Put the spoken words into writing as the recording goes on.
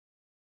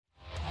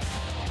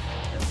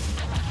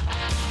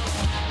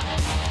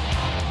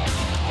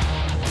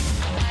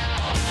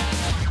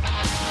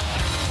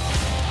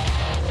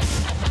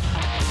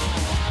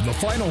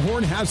final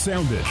horn has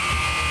sounded,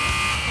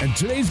 and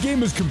today's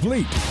game is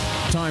complete.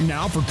 Time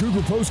now for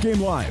Cougar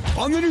Postgame Live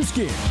on the new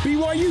skin,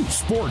 BYU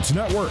Sports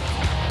Network.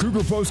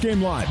 Cougar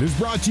Postgame Live is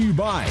brought to you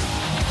by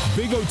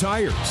Big O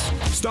Tires.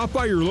 Stop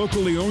by your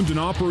locally owned and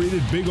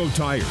operated Big O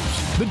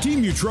Tires, the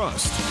team you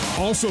trust.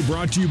 Also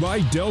brought to you by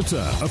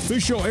Delta,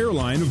 official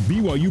airline of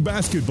BYU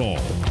basketball.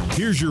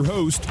 Here's your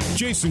host,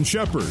 Jason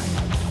Shepard.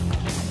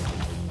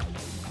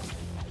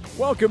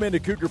 Welcome into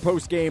Cougar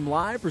Postgame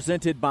Live,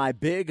 presented by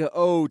Big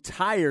O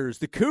Tires.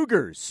 The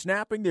Cougars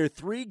snapping their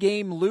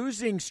three-game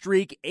losing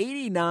streak,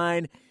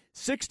 89-61.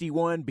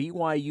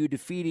 BYU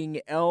defeating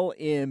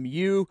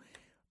LMU.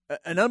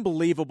 An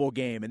unbelievable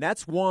game, and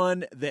that's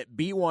one that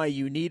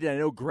BYU needed. I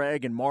know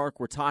Greg and Mark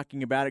were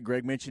talking about it.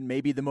 Greg mentioned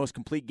maybe the most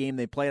complete game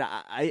they played.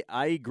 I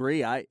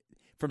agree.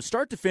 From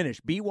start to finish,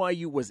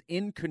 BYU was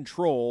in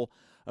control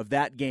of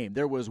that game.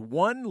 There was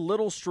one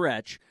little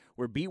stretch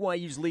where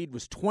BYU's lead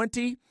was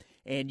 20,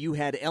 and you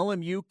had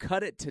LMU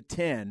cut it to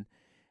 10.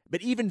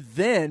 But even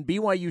then,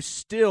 BYU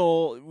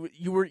still,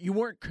 you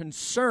weren't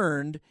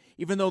concerned,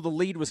 even though the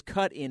lead was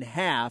cut in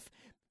half.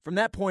 From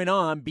that point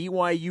on,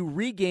 BYU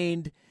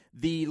regained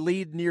the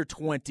lead near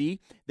 20.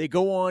 They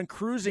go on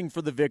cruising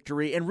for the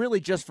victory, and really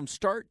just from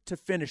start to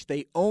finish,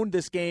 they owned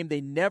this game.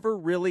 They never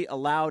really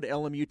allowed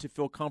LMU to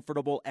feel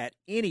comfortable at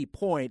any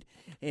point,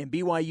 and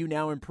BYU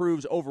now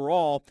improves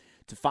overall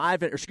to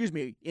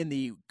in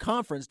the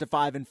conference to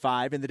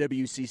 5-5 in the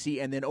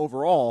WCC, and then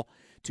overall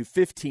to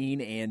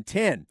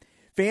 15-10.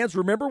 Fans,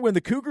 remember, when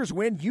the Cougars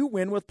win, you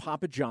win with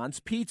Papa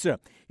John's Pizza.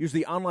 Use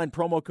the online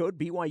promo code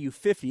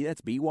BYU50. That's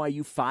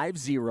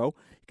BYU50. You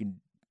can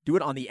do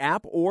it on the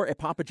app or at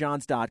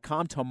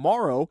papajohns.com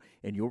tomorrow,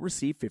 and you'll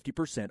receive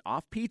 50%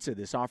 off pizza.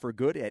 This offer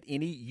good at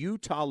any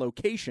Utah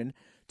location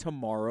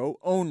tomorrow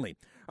only.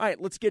 All right,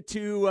 let's get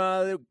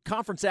to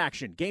conference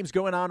action. Games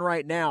going on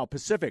right now.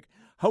 Pacific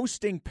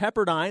hosting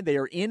Pepperdine. They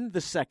are in the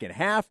second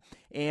half,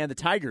 and the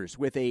Tigers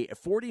with a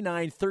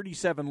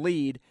 49-37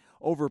 lead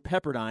over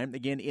Pepperdine,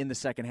 again in the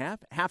second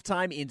half.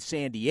 Halftime in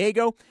San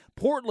Diego.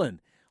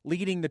 Portland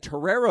leading the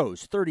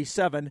Toreros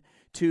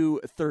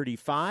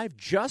 37-35.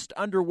 Just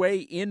underway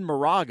in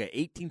Moraga.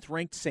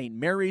 18th-ranked St.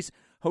 Mary's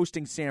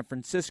hosting San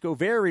Francisco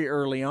very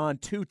early on.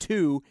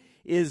 2-2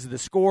 is the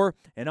score.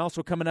 And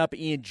also coming up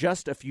in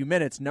just a few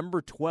minutes,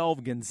 number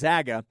 12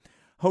 Gonzaga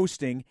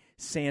hosting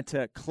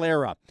Santa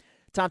Clara.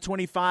 Top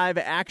 25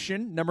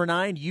 action. Number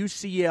 9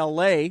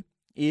 UCLA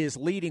is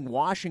leading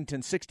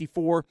Washington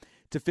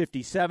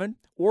 64-57.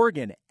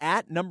 Oregon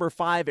at number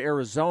 5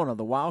 Arizona.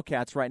 The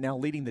Wildcats right now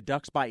leading the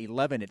Ducks by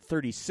 11 at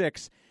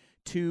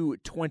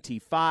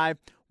 36-25.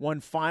 One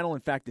final.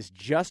 In fact, this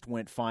just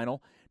went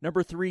final.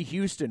 Number 3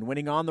 Houston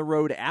winning on the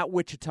road at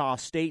Wichita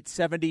State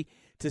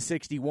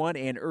 70-61.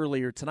 And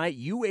earlier tonight,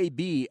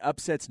 UAB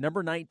upsets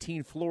number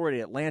 19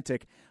 Florida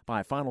Atlantic by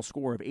a final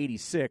score of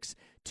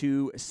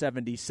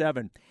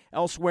 86-77.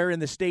 Elsewhere in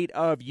the state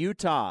of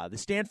Utah, the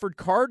Stanford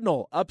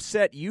Cardinal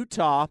upset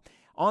Utah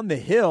on the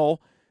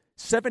Hill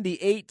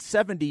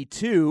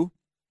 78-72.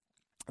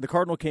 The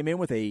Cardinal came in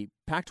with a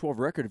Pac-12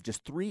 record of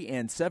just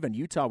 3-7.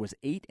 Utah was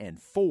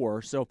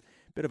 8-4, so a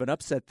bit of an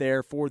upset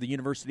there for the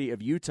University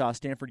of Utah.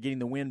 Stanford getting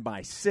the win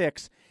by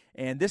 6.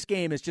 And this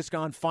game has just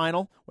gone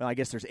final. Well, I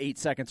guess there's 8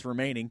 seconds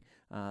remaining,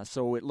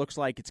 so it looks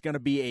like it's going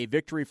to be a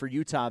victory for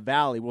Utah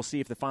Valley. We'll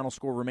see if the final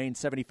score remains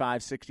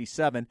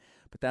 75-67,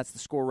 but that's the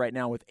score right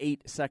now with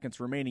 8 seconds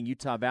remaining.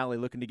 Utah Valley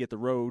looking to get the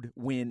road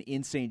win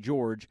in St.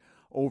 George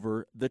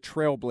over the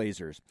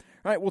Trailblazers.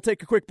 All right, we'll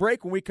take a quick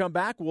break. When we come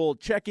back, we'll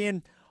check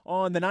in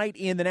on the night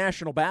in the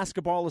National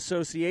Basketball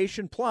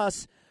Association,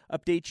 plus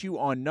update you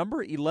on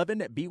number 11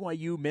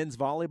 BYU men's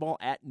volleyball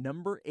at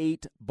number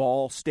 8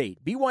 Ball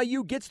State.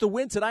 BYU gets the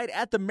win tonight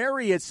at the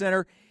Marriott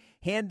Center,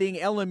 handing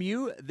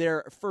LMU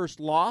their first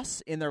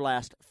loss in their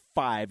last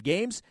 5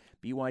 games.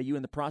 BYU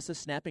in the process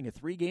snapping a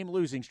 3-game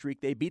losing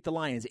streak. They beat the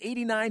Lions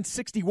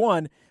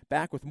 89-61.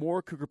 Back with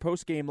more Cougar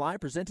Postgame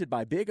Live presented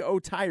by Big O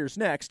Tires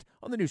next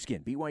on the new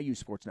skin, BYU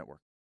Sports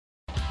Network.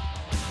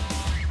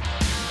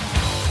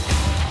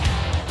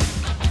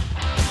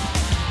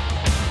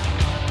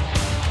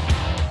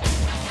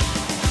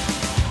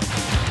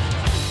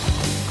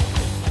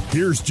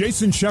 Here's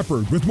Jason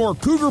Shepard with more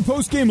Cougar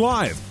Postgame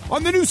Live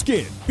on the new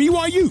skin,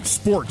 BYU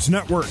Sports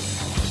Network.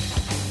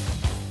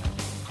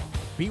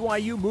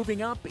 BYU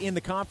moving up in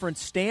the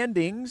conference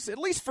standings, at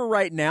least for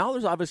right now.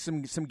 There's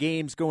obviously some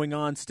games going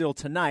on still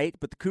tonight,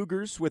 but the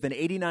Cougars with an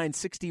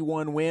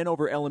 89-61 win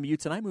over LMU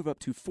tonight move up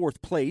to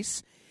 4th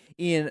place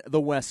in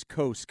the West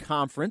Coast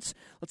Conference.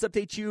 Let's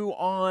update you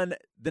on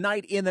the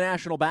night in the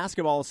National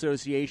Basketball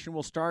Association.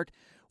 We'll start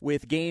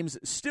with games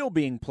still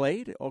being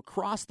played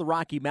across the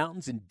Rocky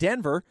Mountains in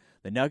Denver.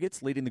 The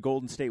Nuggets leading the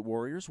Golden State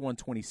Warriors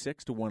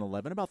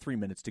 126-111. About 3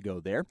 minutes to go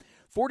there.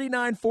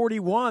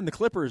 49-41, the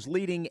Clippers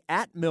leading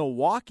at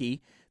Milwaukee.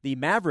 The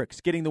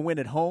Mavericks getting the win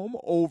at home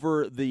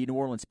over the New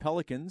Orleans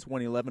Pelicans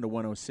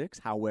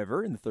 111-106.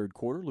 However, in the third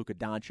quarter, Luka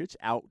Doncic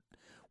out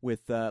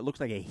with looks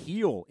like a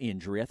heel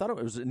injury. I thought it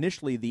was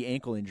initially the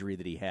ankle injury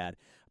that he had.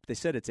 But they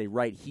said it's a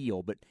right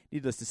heel, but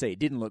needless to say, it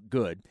didn't look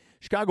good.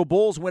 Chicago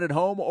Bulls win at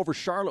home over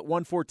Charlotte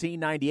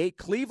 114-98.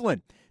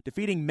 Cleveland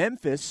defeating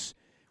Memphis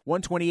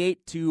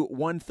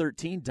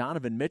 128-113.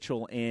 Donovan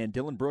Mitchell and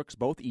Dylan Brooks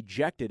both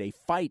ejected. A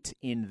fight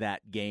in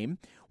that game.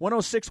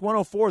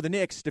 106-104, the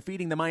Knicks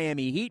defeating the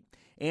Miami Heat.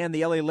 And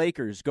the LA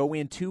Lakers go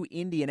into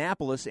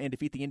Indianapolis and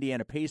defeat the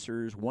Indiana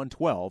Pacers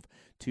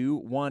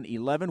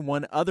 112-111.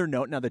 One other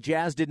note, now the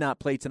Jazz did not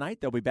play tonight.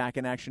 They'll be back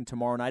in action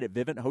tomorrow night at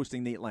Vivint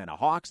hosting the Atlanta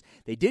Hawks.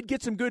 They did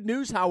get some good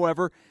news,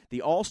 however.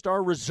 The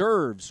All-Star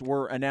reserves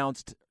were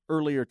announced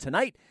earlier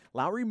tonight.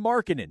 Lauri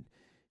Markkanen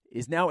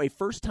is now a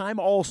first-time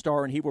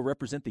All-Star, and he will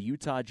represent the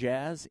Utah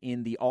Jazz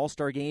in the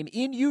All-Star game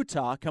in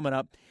Utah coming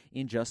up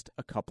in just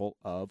a couple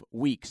of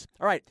weeks.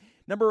 All right,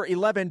 number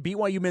 11,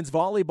 BYU men's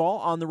volleyball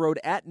on the road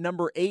at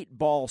number 8,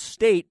 Ball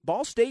State.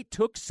 Ball State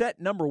took set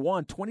number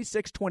 1,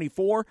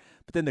 26-24,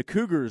 but then the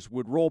Cougars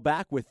would roll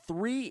back with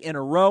 3 in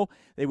a row.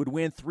 They would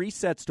win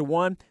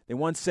 3-1. They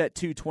won set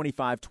 2,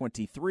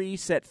 25-23,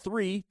 set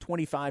 3,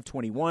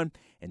 25-21,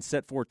 and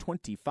set 4,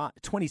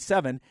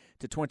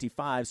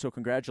 27-25. So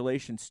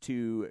congratulations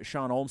to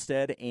Sean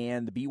Olmstead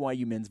and the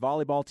BYU men's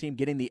volleyball team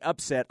getting the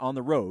upset on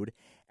the road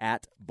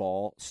at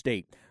Ball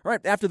State. All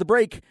right, after the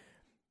break,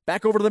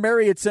 back over to the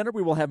Marriott Center.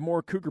 We will have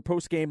more Cougar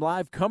Postgame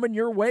Live coming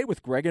your way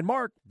with Greg and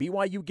Mark.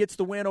 BYU gets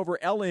the win over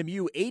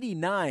LMU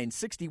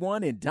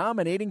 89-61 in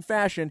dominating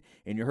fashion,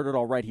 and you heard it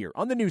all right here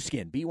on the new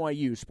skin,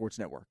 BYU Sports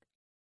Network.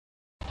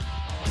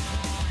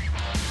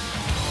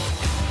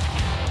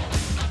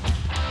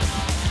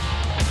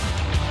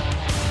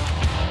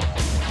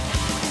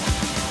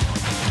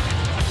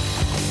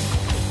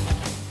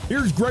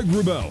 Here's Greg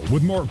Wrubell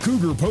with more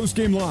Cougar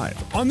Postgame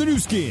Live on the new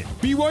skin,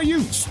 BYU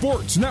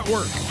Sports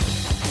Network.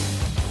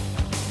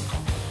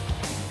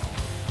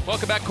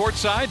 Welcome back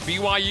courtside.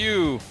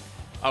 BYU,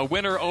 a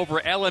winner over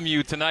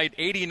LMU tonight,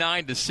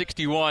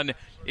 89-61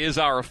 is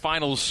our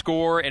final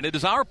score, and it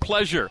is our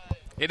pleasure.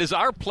 It is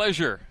our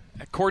pleasure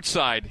at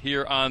courtside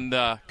here on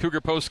the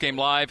Cougar Postgame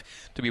Live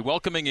to be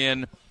welcoming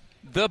in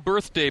the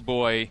birthday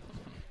boy,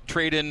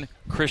 Traden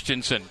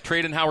Christensen.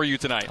 Traden, how are you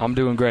tonight? I'm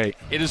doing great.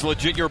 It is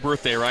legit your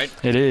birthday, right?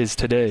 It is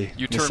today.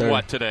 You turn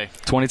what today?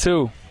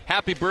 22.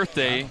 Happy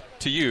birthday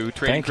to you,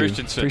 Traden Thank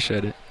Christensen. You.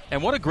 Appreciate it.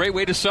 And what a great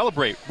way to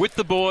celebrate with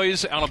the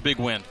boys on a big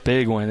win.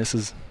 Big win. This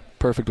is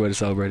perfect way to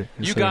celebrate it.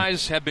 You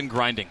guys have been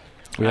grinding.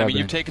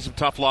 You've taken some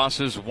tough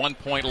losses,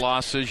 1-point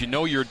losses. You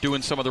know you're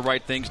doing some of the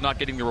right things, not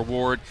getting the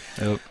reward.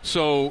 Yep.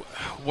 So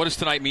what does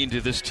tonight mean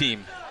to this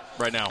team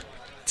right now?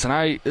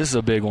 Tonight, this is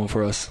a big one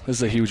for us. This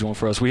is a huge one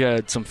for us. We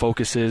had some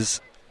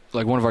focuses.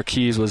 Like, one of our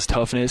keys was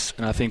toughness,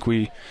 and I think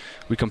we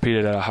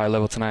competed at a high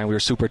level tonight. We were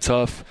super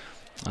tough.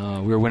 We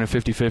were winning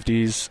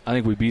 50-50s. I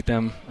think we beat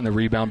them in the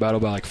rebound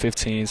battle by like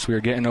 15, so we were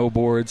getting no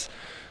boards.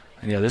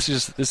 And, yeah, this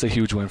is a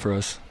huge win for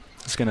us.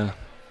 It's going to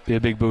be a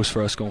big boost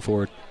for us going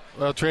forward.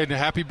 Well, Traden,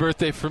 happy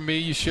birthday from me.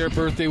 You share a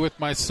birthday with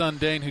my son,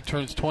 Dane, who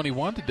turns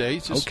 21 today.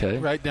 He's just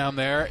right down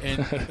there,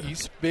 and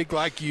he's big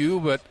like you,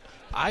 but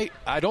I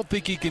don't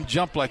think he can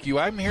jump like you.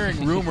 I'm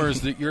hearing rumors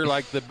that you're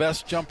like the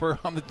best jumper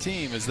on the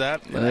team. Is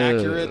that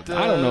accurate?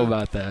 I don't know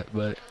about that,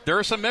 but there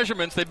are some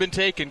measurements they've been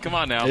taken. Come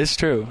on now. It's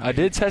true. I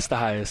did test the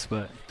highest,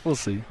 but we'll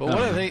see. Well, what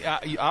I think,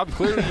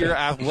 clearly you're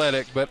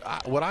athletic,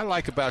 but what I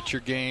like about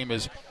your game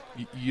is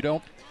you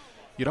don't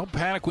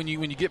panic when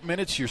you get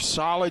minutes. You're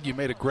solid. You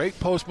made a great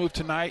post move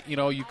tonight. You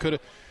know, you could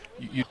have.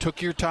 You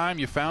took your time.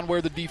 You found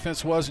where the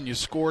defense was, and you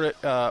scored it.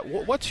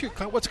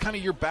 What's kind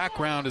of your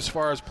background as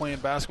far as playing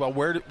basketball?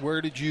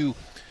 Where did you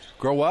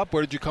grow up?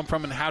 Where did you come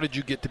from, and how did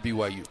you get to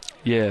BYU?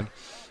 Yeah.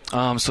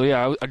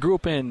 I grew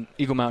up in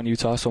Eagle Mountain,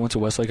 Utah, so I went to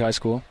Westlake High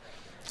School.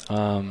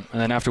 And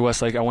then after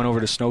Westlake, I went over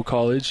to Snow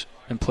College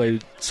and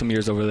played some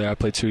years over there. I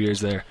played 2 years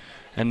there.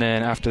 And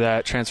then after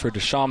that, transferred to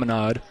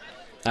Chaminade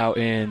out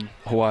in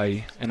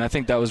Hawaii. And I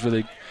think that was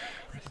really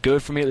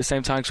good for me at the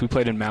same time because we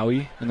played in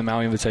Maui, in the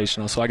Maui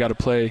Invitational. So I got to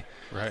play,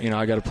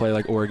 I got to play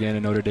like Oregon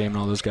and Notre Dame and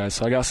all those guys.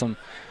 So I got some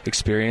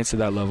experience at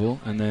that level,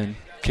 and then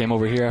came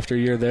over here after a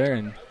year there,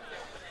 and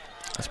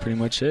that's pretty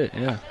much it,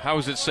 yeah. How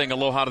is it saying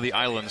aloha to the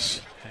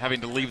islands,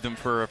 having to leave them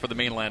for the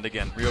mainland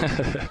again?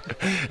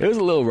 It was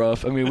a little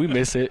rough. I mean, we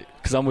miss it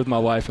because I'm with my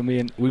wife,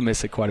 and we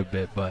miss it quite a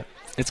bit, but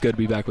it's good to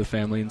be back with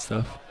family and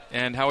stuff.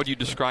 And how would you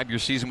describe your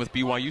season with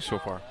BYU so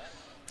far?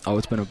 Oh,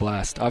 it's been a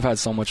blast. I've had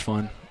so much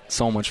fun.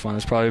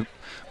 It's probably the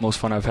most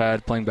fun I've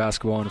had playing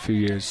basketball in a few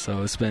years.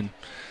 So it's been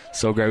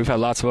so great. We've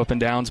had lots of up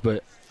and downs,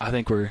 but I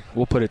think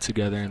we'll put it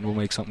together and we'll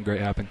make something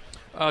great happen.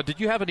 Did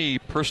you have any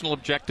personal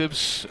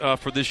objectives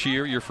for this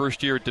year, your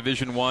first year at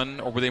Division I,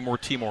 or were they more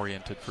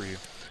team-oriented for you?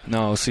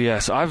 No, so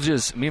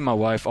me and my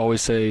wife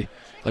always say,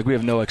 like, we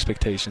have no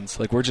expectations.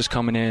 Like, we're just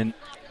coming in,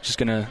 I'm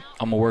going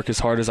to work as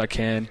hard as I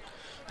can,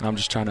 and I'm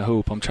just trying to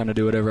hoop. I'm trying to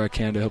do whatever I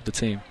can to help the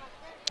team.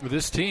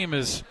 This team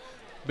has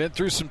been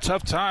through some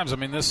tough times. I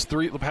mean,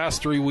 the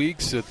past 3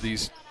 weeks at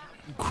these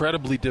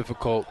incredibly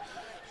difficult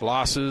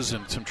losses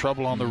and some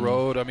trouble on the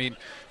road. I mean,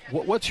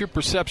 what's your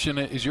perception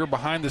as you're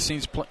behind the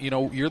scenes?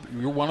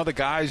 You're one of the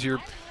guys.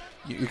 You're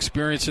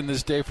experiencing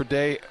this day for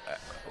day.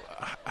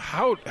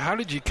 How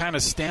did you kind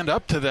of stand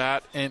up to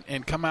that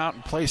and come out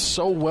and play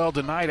so well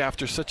tonight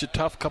after such a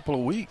tough couple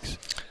of weeks?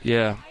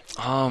 Yeah,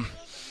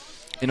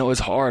 it's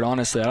hard,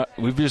 honestly.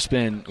 We've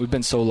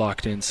been so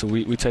locked in. So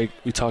we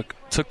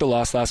took the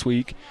loss last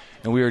week,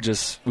 and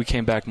we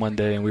came back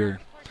Monday, and we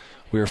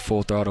were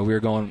full throttle. We were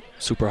going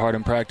super hard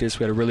in practice.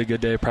 We had a really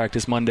good day of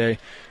practice Monday,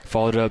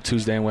 followed it up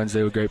Tuesday and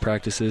Wednesday with great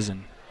practices,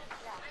 and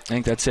I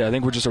think that's it. I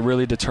think we're just a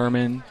really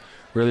determined,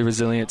 really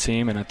resilient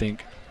team, and I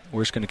think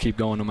we're just going to keep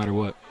going no matter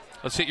what.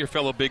 Let's hit your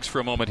fellow bigs for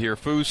a moment here.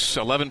 Foose,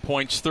 11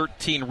 points,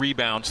 13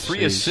 rebounds,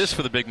 3 assists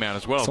for the big man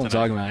as well. That's what I'm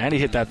talking about. And he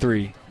hit that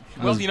 3.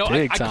 Well,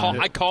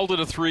 I called it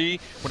a 3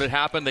 when it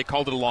happened. They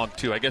called it a long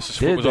 2. I guess his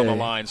foot was on the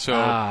line. So,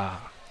 I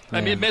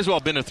mean, it may as well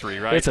have been a 3,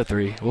 right? It's a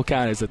 3. We'll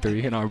count it as a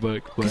 3 in our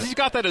book. Because he's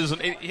got that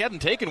he hadn't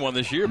taken one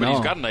this year, but he's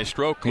got a nice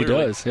stroke, clearly.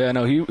 He does. Yeah,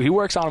 no, he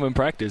works on them in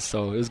practice,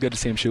 so it was good to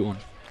see him shoot one.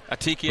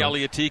 Atiki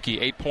Ali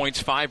Atiki, 8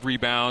 points, 5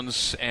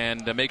 rebounds,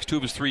 and makes 2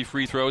 of his 3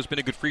 free throws. Been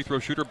a good free throw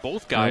shooter.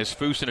 Both guys,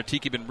 Foose and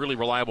Atiki, been really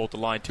reliable at the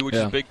line, too, which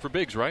is big for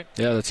bigs, right?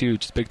 Yeah, that's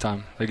huge. It's big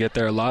time. They get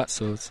there a lot,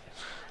 so it's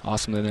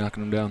awesome that they're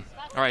knocking them down.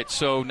 All right,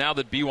 so now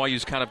that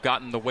BYU's kind of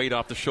gotten the weight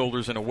off the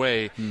shoulders in a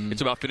way,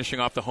 it's about finishing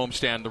off the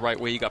homestand the right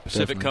way. You got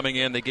Pacific coming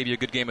in. They gave you a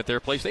good game at their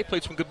place. They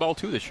played some good ball,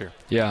 too, this year.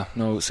 Yeah,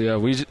 no, so yeah,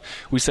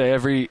 we say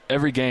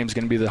every game is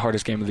going to be the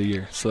hardest game of the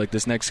year. So, like,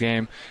 this next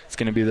game, it's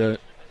going to be the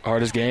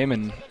hardest game,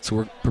 and so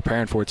we're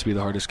preparing for it to be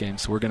the hardest game.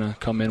 So we're going to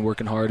come in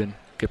working hard and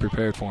get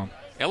prepared for them.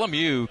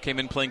 LMU came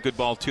in playing good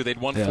ball, too. They'd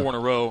won 4 in a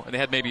row, and they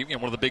had maybe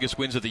one of the biggest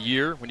wins of the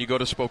year when you go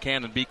to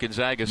Spokane and beat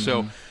Gonzaga.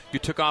 So you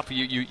took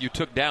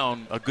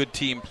down a good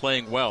team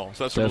playing well.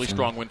 So that's a really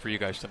strong win for you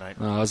guys tonight.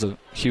 That was a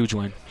huge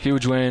win.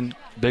 Huge win,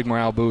 big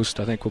morale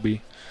boost. I think we'll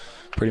be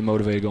pretty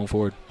motivated going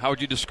forward. How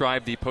would you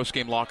describe the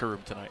post-game locker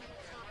room tonight?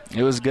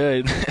 It was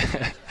good.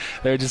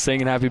 They were just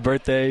singing happy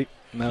birthday.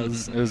 And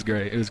it was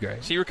great. It was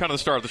great. So you were kind of the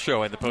star of the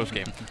show in the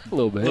postgame. A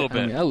little bit.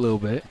 A little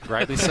bit.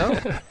 Rightly so.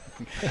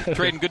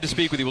 Trayden, good to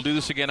speak with you. We'll do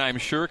this again, I'm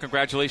sure.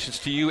 Congratulations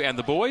to you and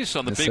the boys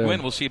on the big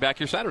win. We'll see you back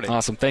here Saturday.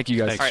 Awesome. Thank you,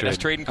 guys. All right, that's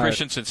Trayden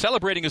Christensen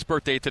celebrating his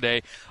birthday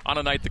today on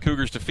a night the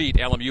Cougars defeat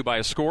LMU by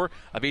a score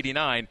of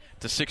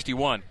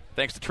 89-61.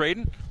 Thanks to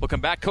Trayden. We'll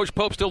come back. Coach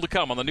Pope still to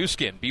come on the new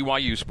skin,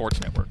 BYU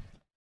Sports Network.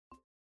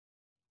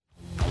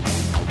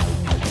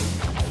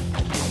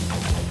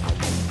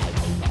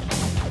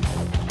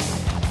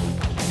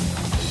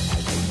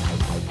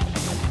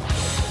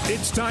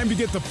 It's time to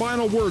get the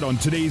final word on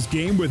today's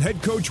game with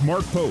head coach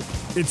Mark Pope.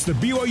 It's the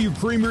BYU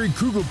Creamery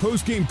Cougar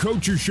Postgame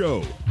Coacher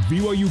Show.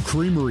 BYU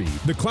Creamery,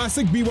 the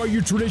classic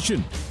BYU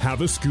tradition.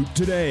 Have a scoop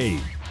today.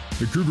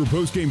 The Cougar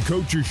Postgame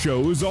Coacher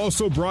Show is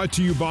also brought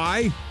to you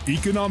by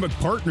Economic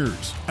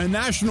Partners, a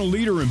national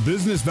leader in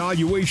business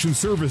valuation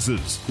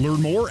services.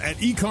 Learn more at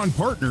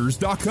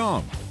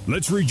econpartners.com.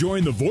 Let's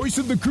rejoin the voice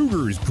of the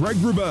Cougars, Greg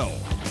Wrubell.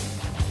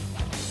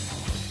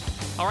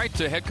 All right,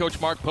 head coach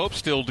Mark Pope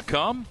still to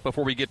come.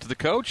 Before we get to the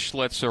coach,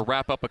 let's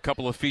wrap up a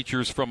couple of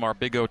features from our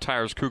Big O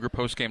Tires Cougar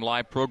Postgame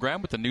Live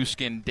program with the new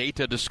skin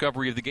data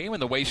discovery of the game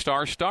and the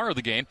Waystar Star of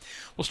the Game.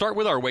 We'll start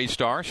with our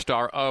Waystar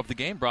Star of the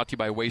Game, brought to you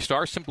by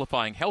Waystar,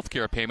 simplifying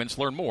healthcare payments.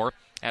 Learn more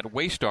at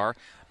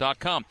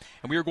waystar.com.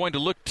 And we are going to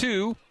look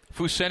to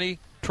Fousseyni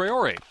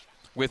Traore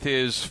with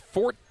his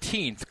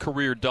 14th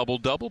career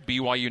double-double.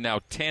 BYU now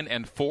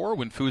 10-4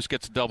 when Foose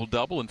gets a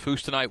double-double, and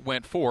Foose tonight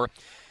went for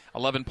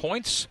 11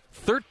 points,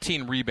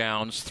 13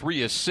 rebounds,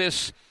 3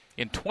 assists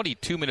in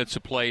 22 minutes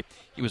of play.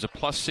 He was a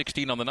plus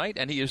 16 on the night,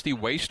 and he is the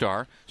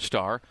Waystar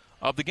Star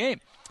of the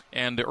Game.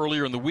 And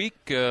earlier in the week,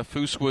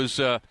 Foose was,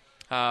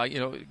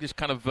 just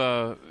kind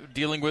of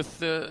dealing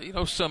with,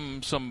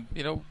 some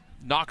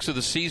knocks of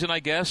the season, I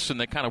guess, and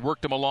they kind of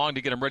worked him along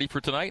to get him ready for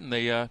tonight, and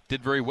they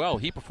did very well.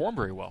 He performed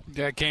very well.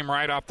 Yeah, it came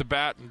right off the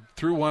bat and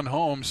threw one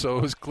home, so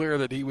it was clear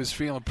that he was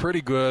feeling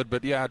pretty good.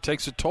 But, yeah, it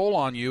takes a toll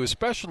on you,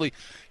 especially,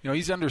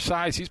 he's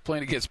undersized. He's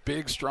playing against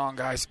big, strong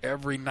guys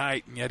every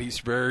night, and yet he's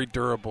very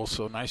durable.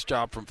 So nice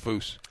job from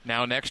Foose.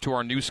 Now next to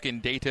our new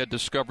skin data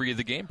discovery of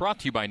the game, brought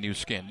to you by New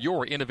Skin,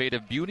 your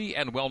innovative beauty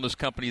and wellness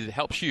company that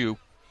helps you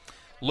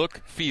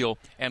look, feel,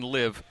 and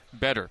live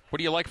better. What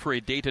do you like for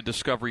a data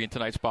discovery in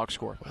tonight's box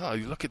score? Well,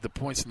 you look at the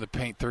points in the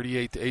paint,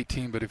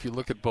 38-18, but if you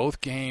look at both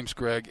games,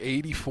 Greg,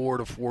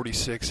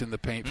 84-46 in the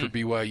paint for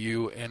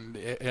BYU, and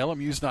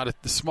LMU's not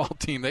the small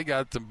team. They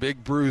got some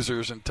big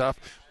bruisers and tough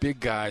big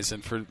guys,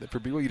 and for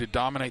BYU to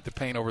dominate the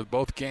paint over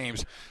both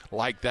games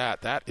like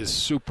that is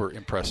super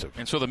impressive.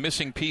 And so the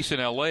missing piece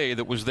in L.A.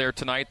 that was there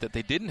tonight that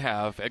they didn't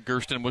have at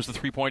Gersten was the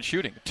three-point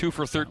shooting. 2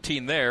 for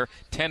 13 there,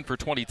 10 for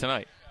 20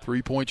 tonight.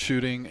 Three-point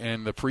shooting,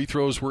 and the free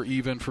throws were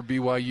even for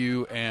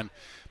BYU, and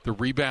the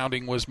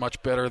rebounding was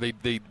much better.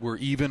 They were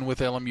even with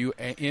LMU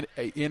in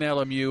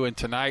LMU, and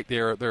tonight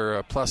they're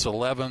a plus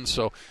 11.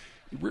 So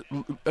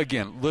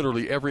again,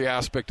 literally every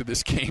aspect of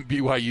this game,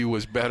 BYU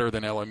was better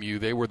than LMU.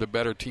 They were the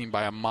better team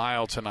by a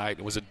mile tonight.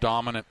 It was a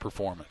dominant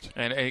performance.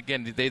 And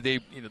again,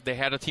 they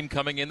had a team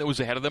coming in that was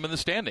ahead of them in the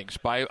standings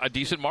by a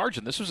decent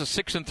margin. This was a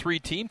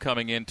 6-3 team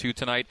coming into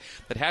tonight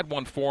that had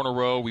won 4 in a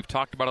row. We've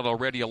talked about it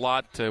already a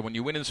lot. When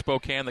you win in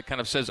Spokane, that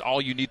kind of says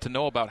all you need to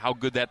know about how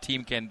good that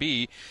team can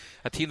be.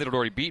 A team that had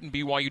already beaten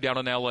BYU down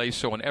in L.A.,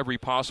 so in every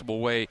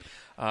possible way,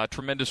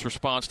 tremendous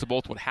response to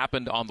both what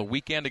happened on the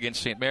weekend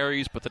against St.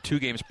 Mary's, but the 2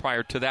 games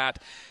prior to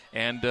that.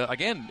 And,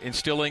 again,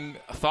 instilling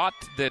a thought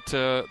that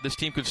this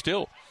team could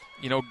still,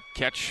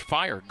 catch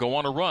fire, go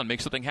on a run,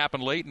 make something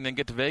happen late, and then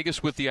get to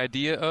Vegas with the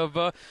idea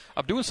of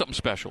doing something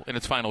special in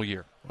its final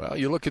year. Well,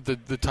 you look at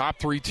the top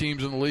 3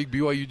 teams in the league.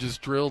 BYU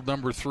just drilled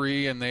number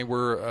 3, and they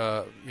were,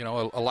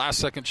 a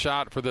last-second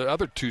shot for the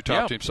other 2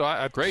 top teams.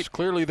 So, great.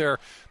 Clearly, they're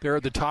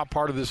at the top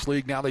part of this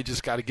league. Now they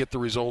just got to get the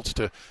results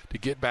to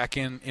get back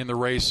in the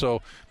race.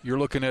 So you're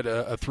looking at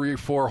a 3 or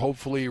 4,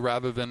 hopefully,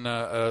 rather than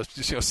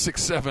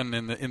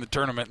 6-7 in the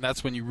tournament. And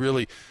that's when you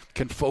really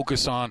can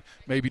focus on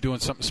maybe doing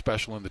something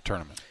special in the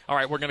tournament. All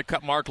right, we're going to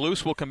cut Mark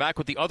loose. We'll come back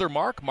with the other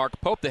Mark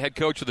Pope, the head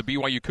coach of the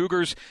BYU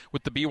Cougars,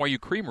 with the BYU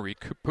Creamery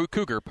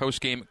Cougar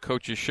postgame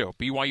coaches show.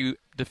 BYU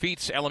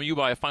defeats LMU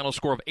by a final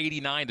score of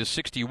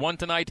 89-61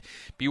 tonight.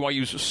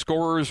 BYU's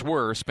scorers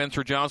were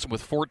Spencer Johnson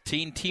with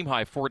 14,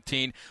 team-high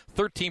 14,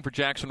 13 for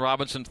Jackson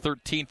Robinson,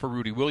 13 for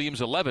Rudy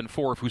Williams, 11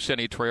 for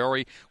Fousseyni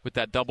Traore with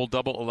that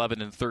double-double,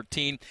 11 and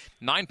 13.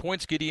 9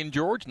 points, Gideon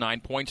George,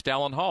 9 points,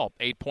 Dallin Hall,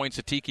 8 points,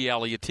 Atiki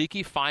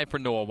Aliatiki, 5 for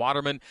Noah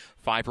Waterman,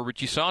 5 for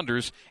Richie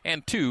Saunders,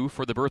 and 2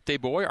 for the birthday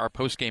boy, our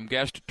post-game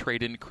guest,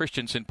 Traden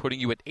Christensen, putting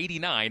you at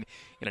 89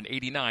 in an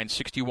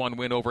 89-61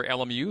 win over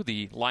LMU.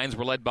 The Lions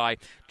were led by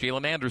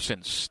Jalen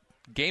Anderson's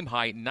game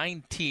high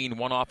 19,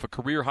 one off a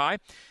career high.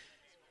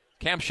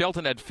 Cam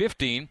Shelton had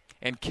 15,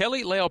 and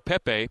Kelly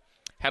Leopepe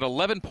had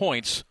 11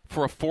 points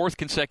for a 4th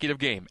consecutive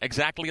game.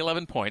 Exactly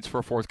 11 points for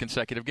a 4th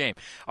consecutive game.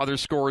 Other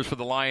scorers for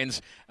the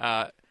Lions,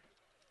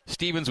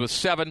 Stevens with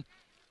 7,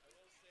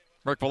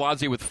 Merk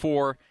Veladze with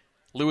 4,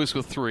 Lewis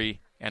with 3,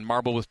 and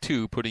Marble with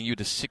 2, putting you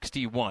to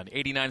 61.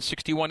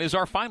 89-61 is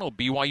our final.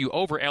 BYU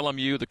over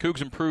LMU. The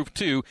Cougs improved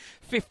to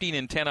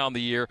 15-10 on the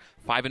year,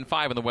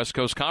 5-5 in the West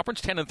Coast Conference,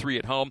 10-3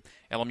 at home.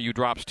 LMU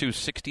drops to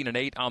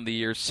 16-8 on the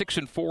year,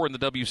 6-4 in the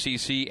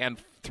WCC, and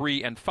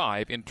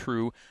 3-5 in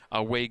true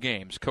away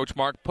games. Coach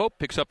Mark Pope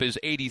picks up his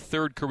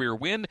 83rd career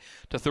win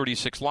to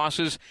 36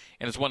 losses,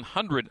 and his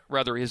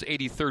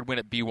 83rd win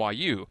at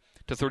BYU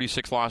to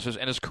 36 losses,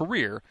 and his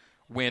career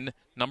win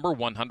number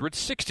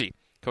 160.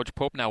 Coach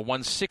Pope now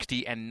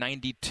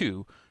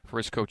 160-92 for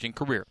his coaching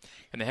career.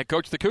 And the head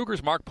coach of the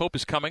Cougars, Mark Pope,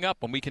 is coming up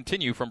when we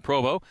continue from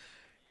Provo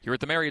here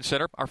at the Marriott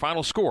Center. Our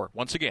final score,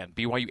 once again,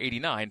 BYU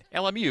 89,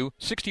 LMU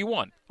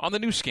 61 on the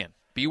new skin,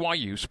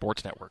 BYU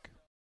Sports Network.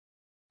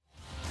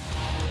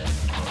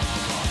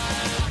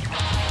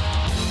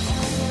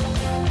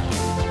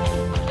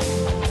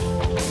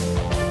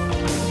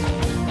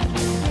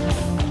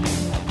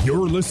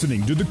 You're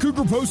listening to the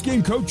Cougar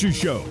Postgame Coaches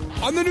Show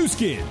on the new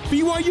skin,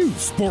 BYU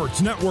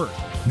Sports Network.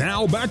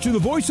 Now back to the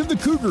voice of the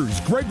Cougars,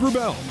 Greg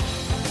Wrubell.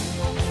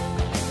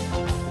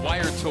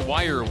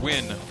 Wire-to-wire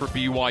win for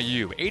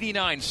BYU.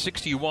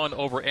 89-61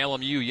 over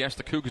LMU. Yes,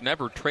 the Cougs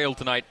never trailed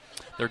tonight.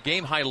 Their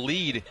game-high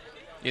lead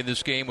in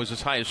this game was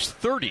as high as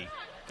 30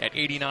 at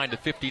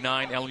 89-59.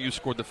 LMU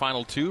scored the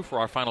final 2 for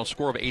our final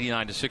score of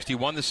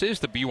 89-61. This is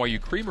the BYU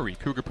Creamery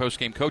Cougar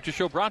Postgame Coaches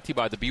Show, brought to you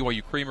by the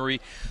BYU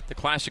Creamery, the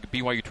classic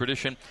BYU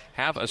tradition.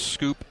 Have a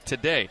scoop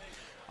today.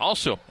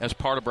 Also, as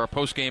part of our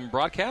postgame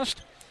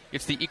broadcast,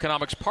 it's the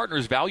Economics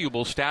Partners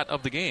valuable stat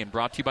of the game,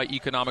 brought to you by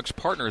Economics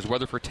Partners.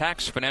 Whether for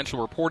tax,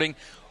 financial reporting,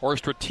 or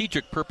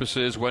strategic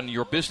purposes, when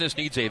your business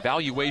needs a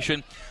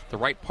valuation, the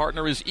right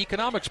partner is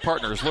Economics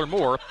Partners. Learn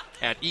more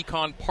at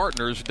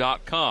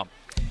econpartners.com.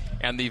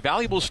 And the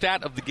valuable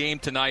stat of the game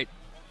tonight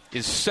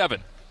is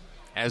 7,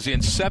 as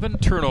in 7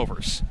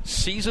 turnovers.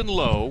 Season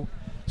low,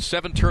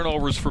 7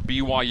 turnovers for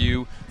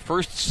BYU.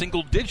 First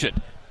single-digit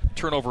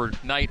turnover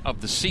night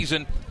of the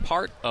season,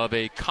 part of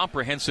a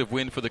comprehensive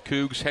win for the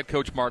Cougs. Head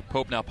coach Mark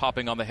Pope now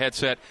popping on the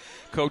headset.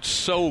 Coach,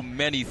 so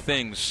many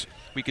things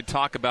we could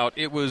talk about.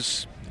 It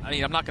was,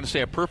 I'm not going to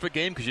say a perfect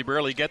game because you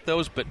barely get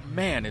those, but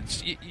man,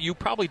 you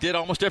probably did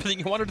almost everything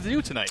you wanted to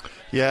do tonight.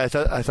 Yeah,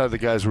 I thought the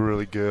guys were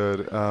really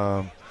good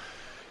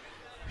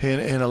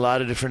in a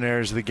lot of different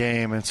areas of the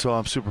game, and so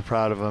I'm super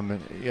proud of them.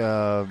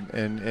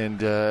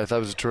 And I thought it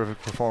was a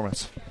terrific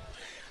performance.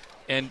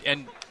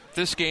 And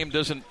this game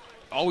doesn't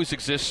always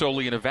exist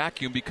solely in a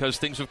vacuum, because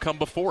things have come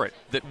before it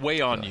that weigh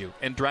on you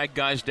and drag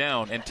guys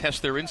down and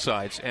test their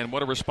insides, and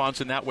what a response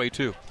in that way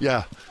too.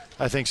 Yeah,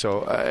 I think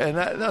so, and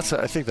I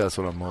think that's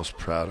what I'm most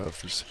proud of.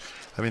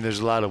 There's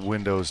a lot of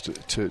windows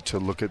to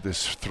look at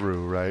this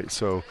through, right?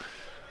 So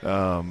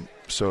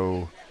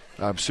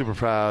I'm super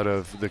proud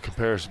of the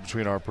comparison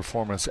between our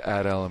performance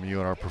at LMU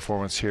and our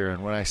performance here.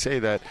 And when I say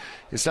that,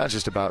 it's not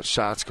just about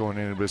shots going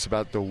in, but it's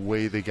about the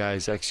way the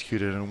guys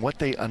executed and what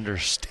they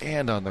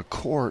understand on the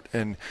court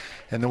and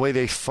the way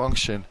they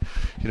function.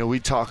 You know, we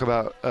talk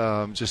about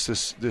just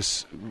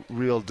this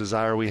real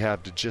desire we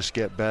have to just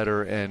get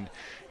better and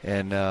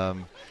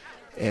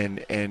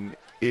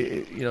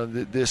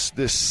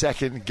this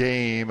second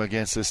game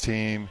against this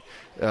team,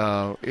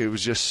 it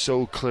was just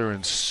so clear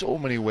in so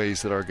many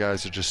ways that our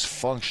guys are just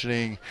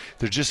functioning.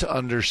 They're just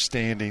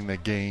understanding the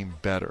game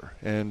better,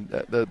 and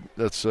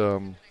that's.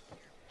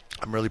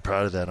 I'm really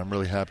proud of that. I'm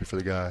really happy for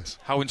the guys.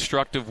 How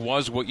instructive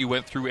was what you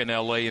went through in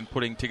L.A. in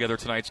putting together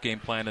tonight's game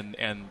plan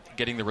and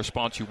getting the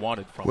response you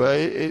wanted from it? Well,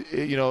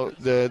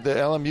 the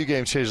LMU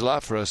game changed a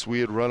lot for us.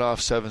 We had run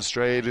off 7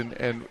 straight,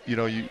 and you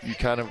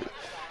kind of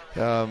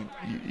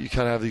you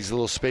kind of have these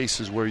little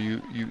spaces where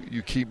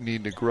you keep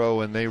needing to grow,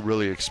 and they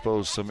really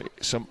exposed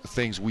some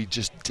things we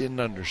just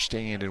didn't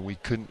understand and we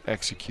couldn't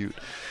execute.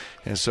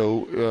 And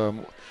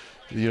so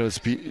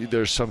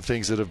there's some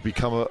things that have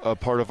become a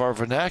part of our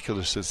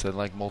vernacular since then,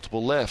 like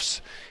multiple lifts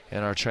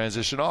and our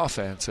transition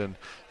offense, and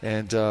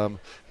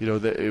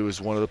it was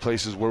one of the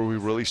places where we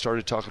really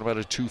started talking about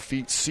a 2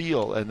 feet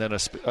seal, and then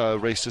a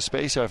race to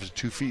space after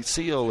 2 feet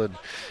seal, it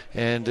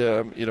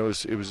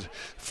was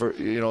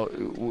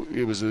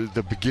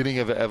the beginning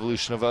of an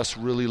evolution of us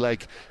really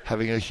like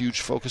having a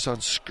huge focus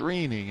on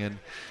screening,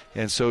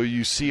 and so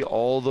you see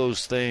all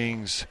those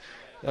things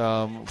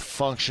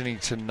functioning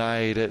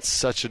tonight at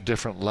such a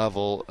different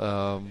level,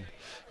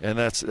 and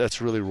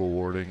that's really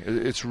rewarding.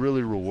 It's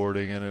really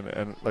rewarding,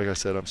 and like I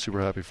said, I'm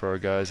super happy for our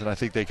guys, and I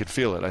think they could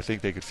feel it. I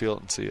think they could feel it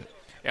and see it.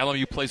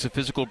 LMU plays a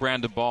physical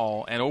brand of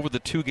ball, and over the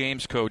 2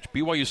 games, Coach,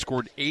 BYU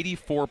scored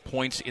 84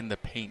 points in the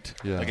paint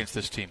against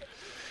this team.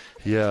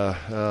 Yeah,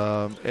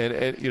 and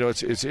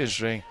it's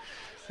interesting.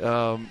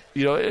 And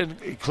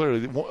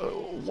clearly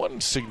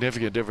one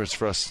significant difference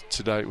for us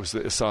tonight was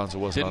that Isanza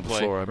wasn't on the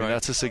floor. I mean,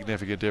 that's a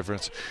significant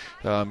difference.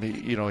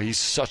 He's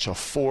such a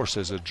force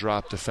as a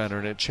drop defender,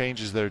 and it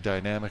changes their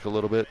dynamic a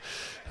little bit.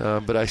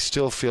 But I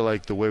still feel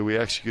like the way we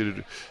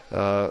executed,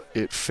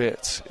 it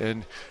fits.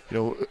 And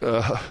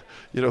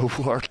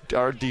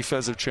our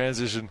defensive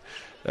transition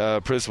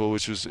principle,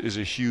 which is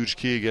a huge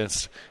key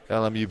against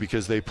LMU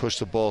because they push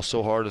the ball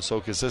so hard and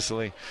so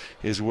consistently,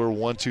 is we're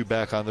 1-2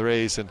 back on the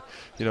race. And,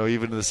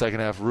 even in the second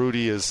half,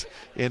 Rudy is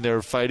in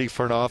there fighting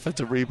for an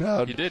offensive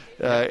rebound. You did.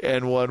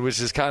 And one, which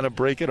is kind of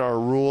breaking our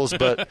rules.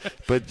 But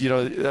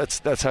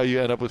that's how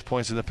you end up with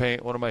points in the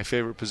paint. One of my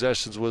favorite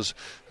possessions was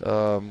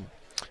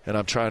and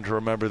I'm trying to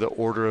remember the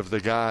order of the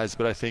guys,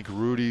 but I think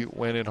Rudy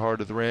went in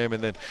hard at the rim,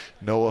 and then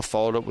Noah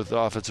followed up with the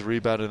offensive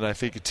rebound, and I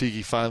think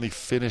Atiki finally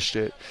finished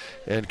it.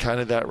 And kind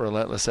of that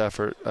relentless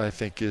effort, I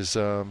think, is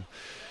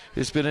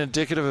it's been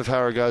indicative of how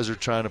our guys are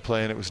trying to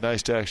play, and it was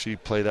nice to actually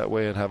play that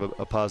way and have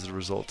a positive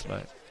result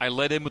tonight. I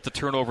led in with the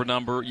turnover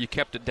number. You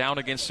kept it down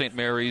against St.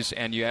 Mary's,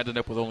 and you ended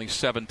up with only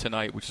 7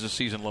 tonight, which is a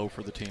season low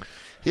for the team.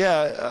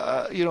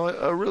 Yeah,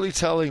 a really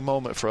telling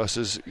moment for us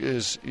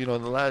is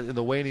in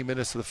the waning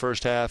minutes of the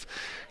first half,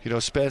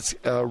 Spence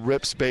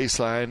rips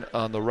baseline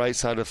on the right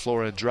side of the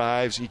floor and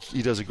drives.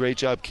 He does a great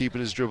job keeping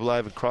his dribble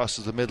alive and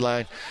crosses the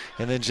midline,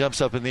 and then jumps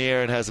up in the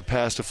air and has a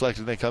pass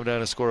deflected, and they come down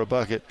and score a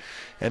bucket.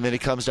 And then he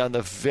comes down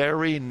the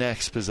very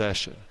next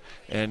possession.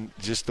 And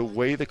just the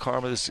way the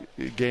karma of this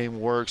game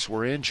works,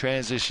 we're in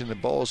transition. The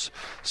ball's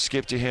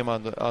skipped to him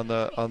on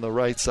the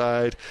right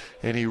side,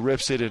 and he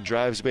rips it and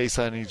drives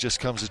baseline, and he just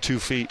comes to 2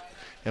 feet,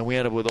 and we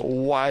end up with a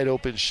wide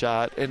open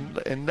shot.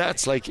 And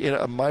that's like in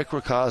a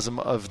microcosm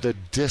of the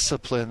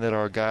discipline that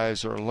our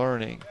guys are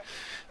learning.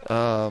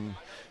 And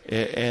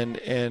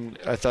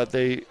I thought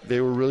they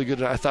were really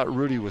good. I thought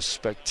Rudy was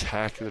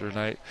spectacular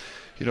tonight.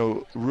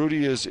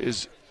 Rudy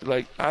is.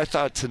 Like, I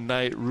thought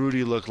tonight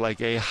Rudy looked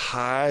like a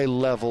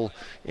high-level,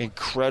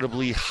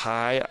 incredibly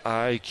high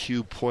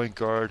IQ point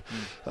guard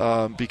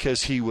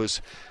because he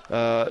was,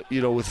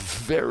 with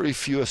very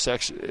few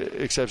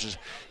exceptions,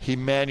 he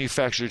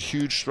manufactured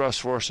huge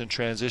thrust force in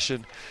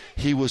transition.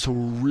 He was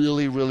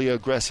really, really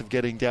aggressive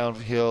getting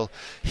downhill.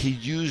 He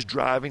used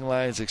driving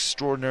lines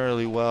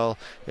extraordinarily well,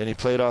 and he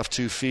played off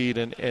 2 feet.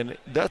 And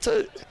that's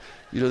a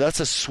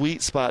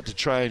sweet spot to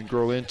try and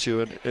grow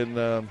into.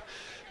 And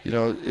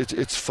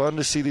it's fun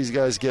to see these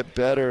guys get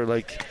better.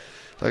 Like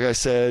I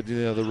said,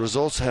 the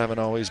results haven't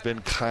always been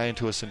kind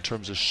to us in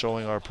terms of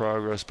showing our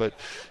progress, but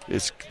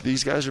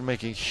these guys are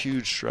making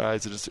huge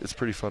strides, and it's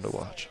pretty fun to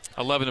watch.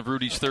 11 of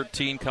Rudy's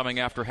 13 coming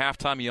after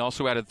halftime. He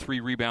also added 3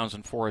 rebounds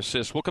and 4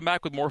 assists. We'll come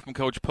back with more from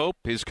Coach Pope.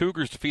 His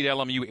Cougars defeat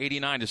LMU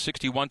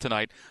 89-61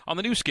 tonight on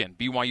the new skin,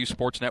 BYU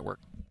Sports Network.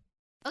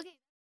 Okay.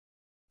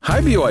 Hi,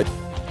 BYU.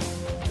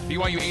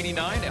 BYU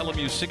 89,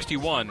 LMU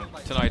 61.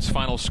 Tonight's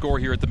final score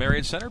here at the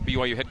Marriott Center.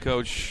 BYU head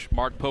coach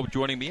Mark Pope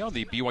joining me on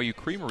the BYU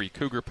Creamery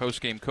Cougar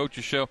postgame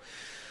coaches show.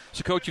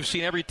 So, Coach, you've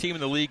seen every team in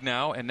the league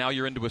now, and now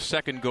you're into a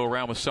second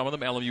go-around with some of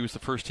them. LMU is the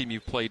first team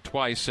you've played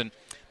twice, and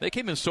they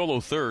came in solo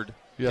third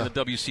in the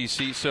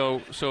WCC.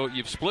 So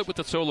you've split with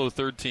the solo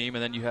third team,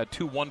 and then you had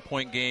 2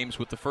 1-point games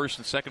with the first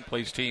and second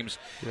place teams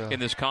in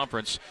this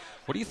conference.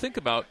 What do you think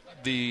about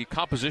the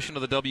composition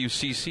of the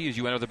WCC as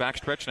you enter the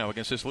backstretch now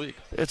against this league?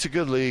 It's a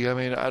good league. I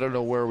mean, I don't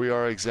know where we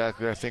are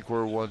exactly. I think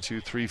we're 1,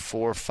 2, 3,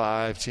 4,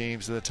 5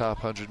 teams in the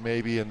top 100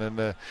 maybe, and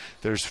then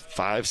there's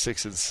 5,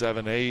 6, and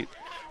 7, 8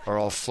 are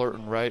all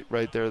flirting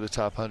right there at the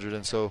top 100,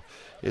 and so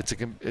it's a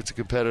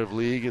competitive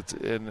league.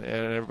 And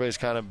everybody's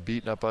kind of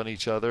beating up on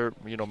each other.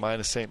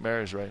 Minus St.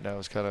 Mary's right now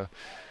is kind of,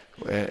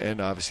 and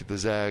obviously the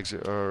Zags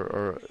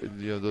are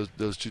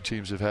those two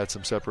teams have had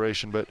some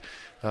separation, but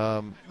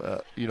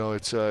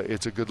it's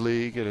a good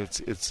league, and it's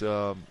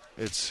special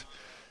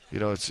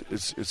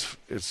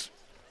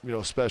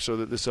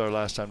that this is our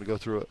last time to go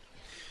through it.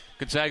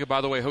 Gonzaga,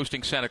 by the way,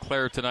 hosting Santa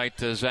Clara tonight.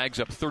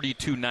 Zags up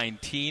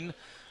 32-19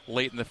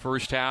 late in the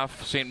first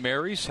half. St.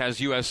 Mary's has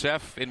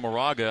USF in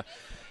Moraga,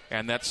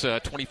 and that's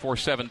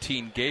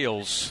 24-17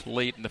 Gales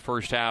late in the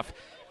first half.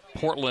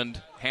 Portland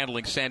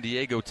handling San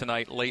Diego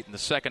tonight late in the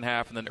second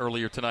half, and then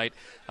earlier tonight,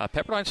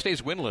 Pepperdine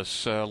stays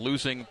winless,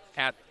 losing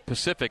at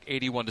Pacific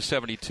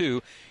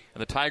 81-72.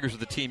 And the Tigers are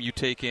the team you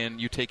take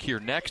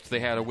here next. They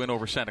had a win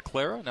over Santa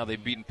Clara. Now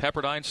they've beaten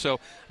Pepperdine, so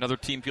another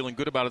team feeling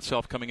good about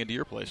itself coming into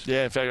your place.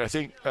 Yeah, in fact, I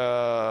think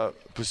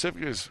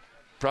Pacific is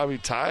probably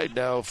tied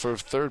now for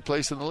third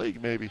place in the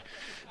league, maybe.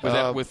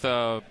 With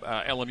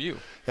LMU.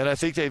 And I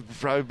think they've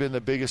probably been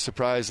the biggest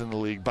surprise in the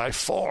league by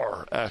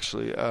far,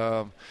 actually.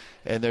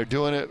 And they're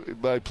doing it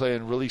by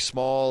playing really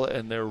small,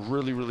 and they're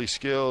really, really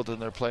skilled,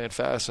 and they're playing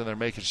fast, and they're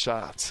making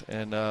shots.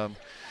 And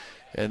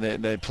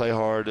they play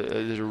hard.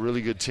 They're a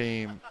really good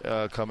team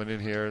coming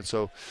in here. And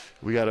so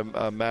we got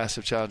a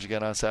massive challenge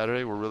again on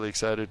Saturday. We're really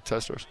excited to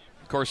test ours.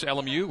 Of course,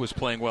 LMU was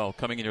playing well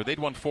coming in here. They'd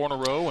won 4 in a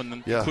row, and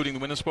then including the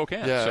win in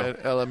Spokane. Yeah, and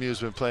LMU's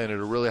been playing at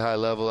a really high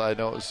level. I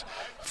know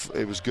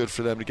it was good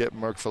for them to get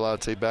Mark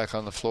Filate back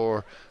on the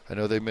floor. I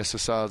know they missed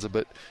Asanza,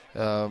 but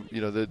they're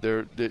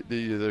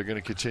going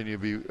to continue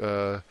to be.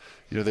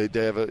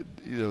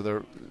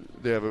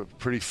 They have a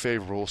pretty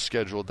favorable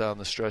schedule down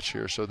the stretch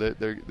here, so they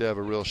have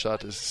a real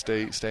shot to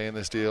stay in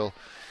this deal.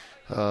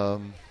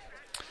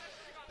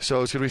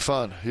 So it's going to be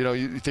fun.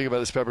 You think about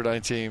this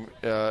Pepperdine team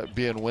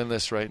being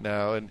winless right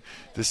now, and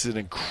this is an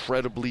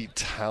incredibly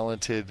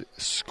talented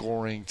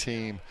scoring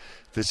team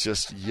that's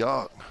just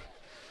young.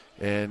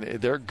 And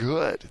they're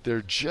good.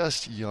 They're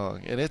just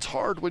young. And it's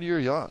hard when you're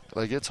young.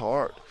 Like, it's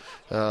hard.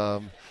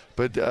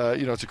 But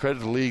it's a credit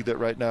to the league that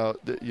right now,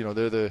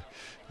 they're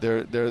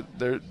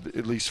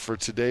at least for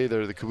today,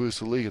 they're the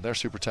caboose of the league, and they're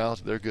super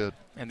talented. They're good.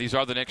 And these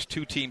are the next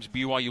 2 teams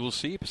BYU will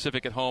see.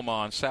 Pacific at home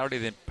on Saturday,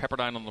 then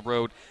Pepperdine on the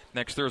road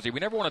next Thursday. We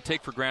never want to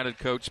take for granted,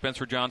 Coach,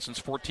 Spencer Johnson's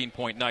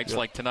 14-point nights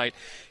like tonight.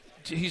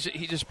 He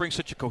just brings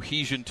such a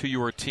cohesion to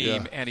your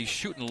team, and he's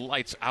shooting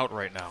lights out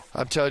right now.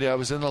 I'm telling you, I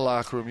was in the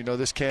locker room.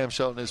 This Cam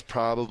Shelton is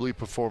probably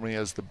performing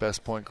as the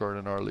best point guard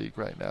in our league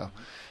right now.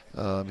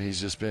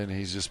 He's just been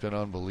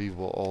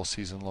unbelievable all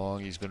season long.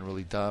 He's been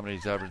really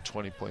dominant. He's averaging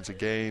 20 points a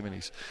game, and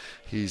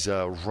he's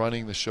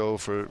running the show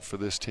for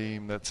this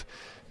team that's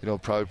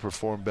probably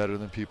performed better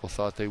than people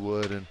thought they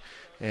would.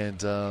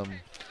 So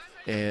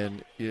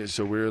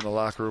we were in the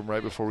locker room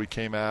right before we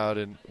came out,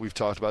 and we've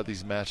talked about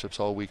these matchups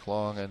all week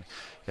long.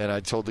 And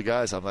I told the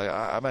guys, I'm like,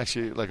 I'm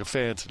actually like a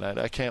fan tonight.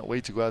 I can't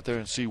wait to go out there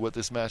and see what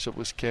this matchup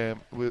with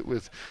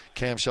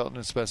Cam Shelton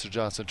and Spencer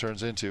Johnson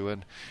turns into.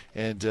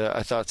 And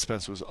I thought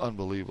Spencer was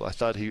unbelievable. I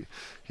thought he,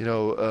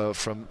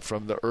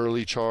 from the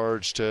early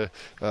charge to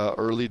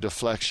early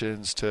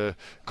deflections to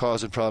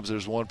causing problems.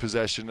 There's one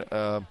possession,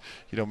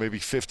 maybe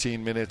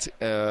 15 minutes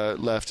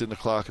left in the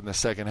clock in the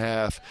second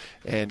half,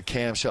 and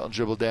Cam Shelton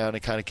dribbled down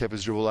and kind of kept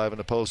his dribble alive in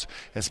the post.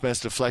 And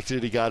Spence deflected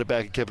it. He got it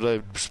back and kept it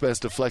alive. Spence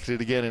deflected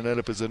it again and ended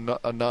up as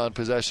a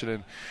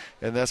non-possession.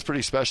 And that's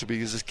pretty special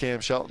because this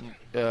Cam Shelton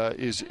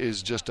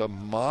is just a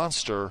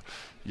monster,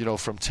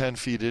 from 10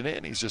 feet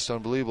in. He's just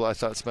unbelievable. I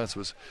thought Spence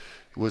was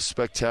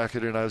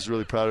spectacular, and I was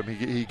really proud of him.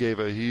 He gave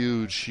a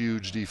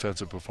huge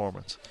defensive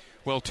performance.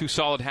 Well, 2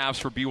 solid halves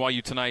for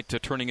BYU tonight,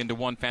 turning into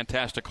one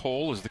fantastic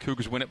whole as the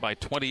Cougars win it by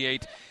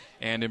 28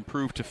 and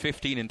improve to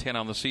 15-10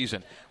 on the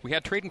season. We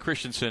had Trayden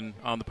Christensen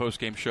on the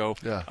postgame show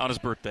on his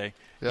birthday.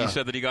 Yeah. He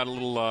said that he got a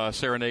little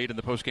serenade in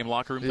the postgame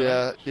locker room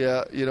tonight.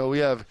 Yeah.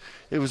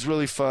 It was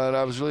really fun.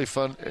 I was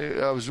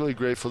really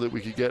grateful that we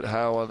could get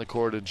Howe on the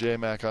court and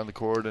J-Mac on the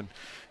court, and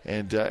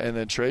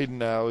then Trayden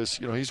now is,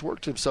 he's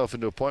worked himself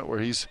into a point where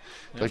he's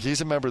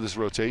a member of this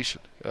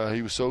rotation.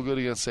 He was so good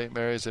against St.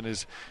 Mary's, and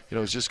his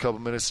just a couple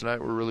minutes tonight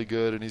were really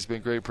good, and he's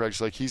been great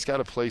practice. Like, he's got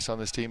a place on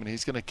this team, and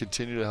he's going to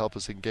continue to help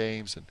us in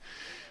games, and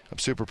I'm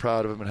super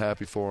proud of him and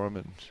happy for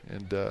him,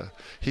 and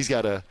he's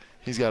got a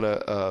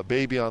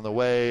baby on the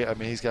way. I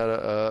mean, he's got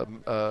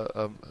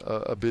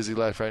a busy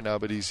life right now,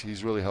 but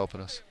he's really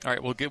helping us. All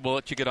right, we'll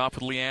let you get off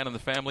with Leanne and the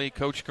family.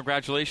 Coach,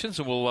 congratulations,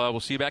 and we'll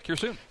see you back here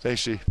soon.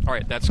 Thanks, G. All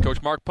right, that's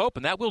Coach Mark Pope,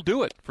 and that will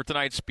do it for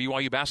tonight's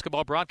BYU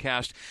basketball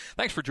broadcast.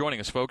 Thanks for joining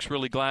us, folks.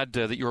 Really glad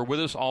that you were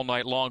with us all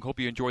night long. Hope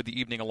you enjoyed the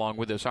evening along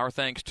with us. Our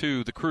thanks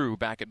to the crew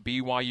back at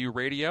BYU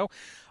Radio.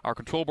 Our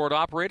control board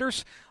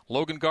operators,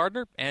 Logan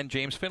Gardner and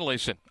James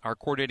Finlayson. Our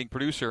coordinating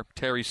producer,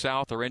 Terry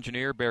South. Our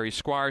engineer, Barry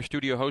Squire.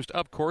 Studio host,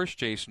 of course,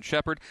 Jason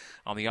Shepard.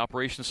 On the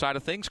operations side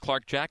of things,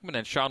 Clark Jackman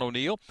and Sean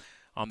O'Neill.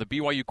 On the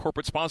BYU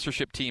corporate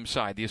sponsorship team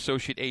side, the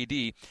associate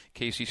AD,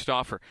 Casey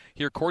Stauffer.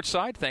 Here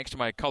courtside, thanks to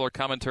my color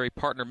commentary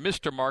partner,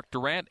 Mr. Mark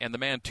Durant, and the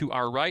man to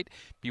our right,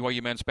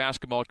 BYU men's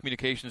basketball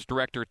communications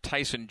director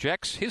Tyson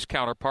Jex. His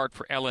counterpart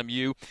for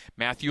LMU,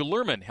 Matthew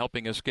Lerman,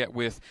 helping us get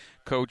with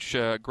Coach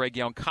Greg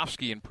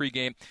Jankowski in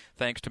pregame.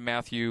 Thanks to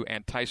Matthew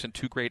and Tyson,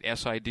 two great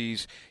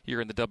SIDs here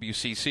in the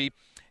WCC.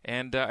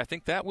 And I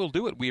think that will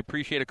do it. We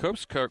appreciate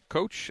Coach,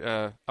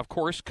 of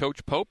course,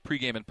 Coach Pope,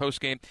 pregame and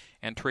postgame,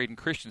 and Traden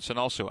Christensen,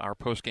 also our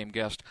postgame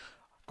guest,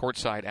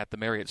 courtside at the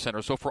Marriott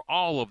Center. So for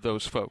all of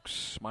those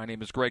folks, my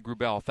name is Greg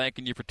Wrubell,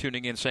 thanking you for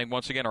tuning in, saying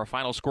once again our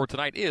final score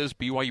tonight is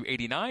BYU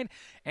 89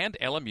 and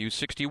LMU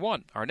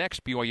 61. Our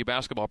next BYU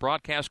basketball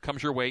broadcast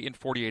comes your way in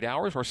 48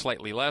 hours or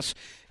slightly less.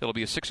 It'll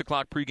be a 6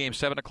 o'clock pregame,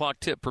 7 o'clock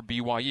tip for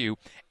BYU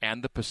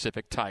and the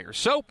Pacific Tigers.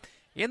 So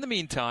in the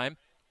meantime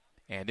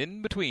and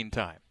in between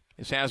time,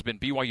 this has been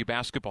BYU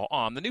Basketball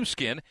on the new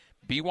skin,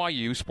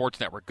 BYU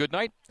Sports Network. Good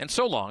night, and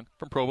so long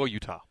from Provo,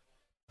 Utah.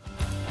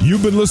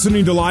 You've been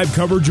listening to live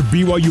coverage of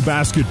BYU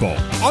Basketball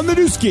on the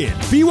new skin,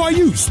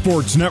 BYU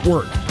Sports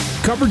Network.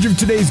 Coverage of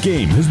today's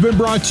game has been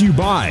brought to you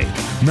by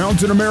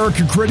Mountain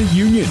America Credit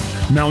Union.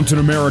 Mountain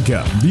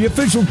America, the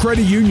official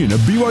credit union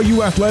of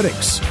BYU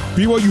Athletics.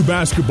 BYU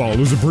Basketball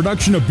is a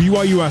production of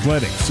BYU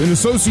Athletics in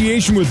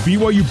association with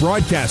BYU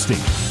Broadcasting.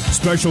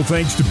 Special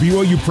thanks to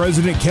BYU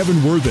President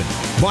Kevin Worthen,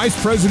 Vice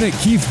President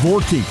Keith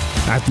Vorkink,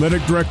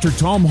 Athletic Director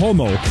Tom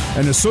Homo,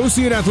 and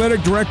Associate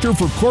Athletic Director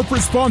for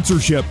Corporate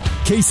Sponsorship,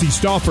 Casey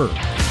Stauffer.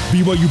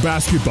 BYU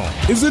Basketball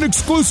is an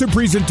exclusive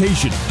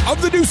presentation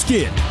of the new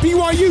skin,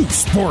 BYU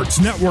Sports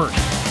Network.